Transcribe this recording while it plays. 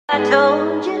I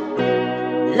told you,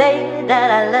 lady, that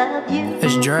I love you.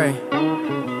 It's Dre.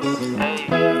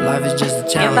 Life is just a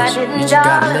challenge. If I didn't, You just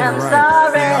gotta live I'm it right.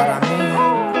 sorry. You know what I mean?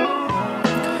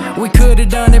 We could've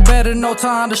done it better, no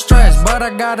time to stress. But I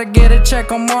gotta get a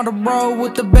check, I'm on the road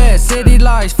with the best. City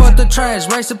lights, fuck the trash,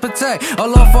 race to protect.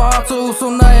 Alofa all tools, so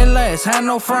nothing less. Had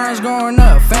no friends growing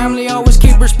up, family always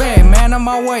keep respect. Man of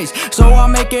my ways, so I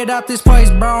make it out this place,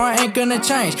 bro, I ain't gonna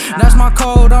change. That's my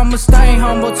code, I'ma stay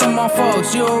humble to my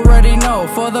folks. You already know,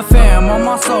 for the fam, on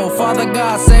my soul. Father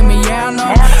God save me, yeah I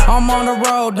know. I'm on the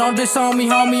road, don't disown me,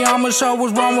 homie. I'ma show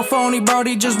what's wrong with phony,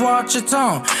 brody, just watch your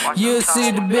tone. You'll see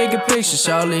the bigger picture,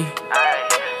 surely.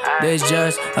 This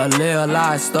just a little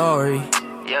life story.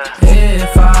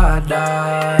 If I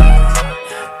die,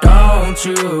 don't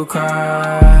you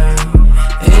cry.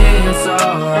 It's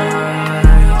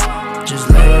alright, just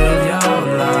live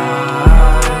your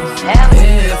life.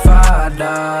 If I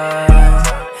die,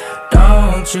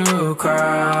 don't you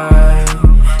cry.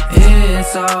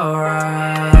 It's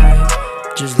alright,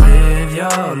 just live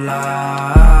your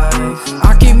life.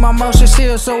 I keep my emotions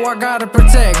sealed, so I gotta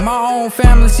protect my own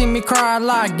family. See me crying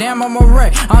like, damn, I'm a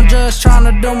wreck. I'm just trying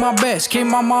to do my best, keep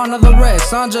my mind on the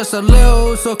rest. I'm just a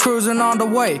little Uso cruising on the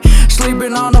way,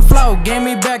 sleeping on the floor, gave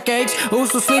me backaches.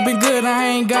 Uso sleeping good, I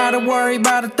ain't gotta worry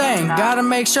about a thing. Gotta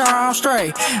make sure I'm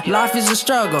straight. Life is a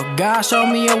struggle, God showed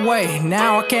me a way.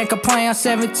 Now I can't complain, I'm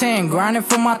 17, grinding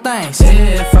for my things.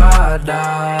 If I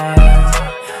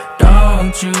die,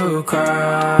 don't you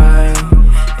cry.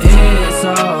 It's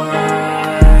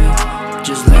alright,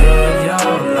 just live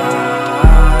your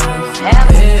life.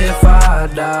 If I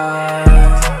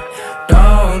die,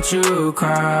 don't you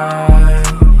cry.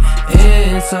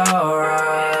 It's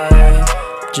alright,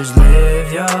 just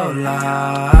live your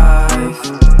life.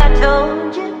 I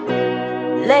told you,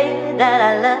 lady, that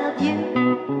I love you.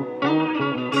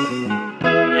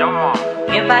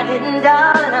 If I didn't,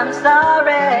 darling, I'm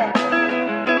sorry.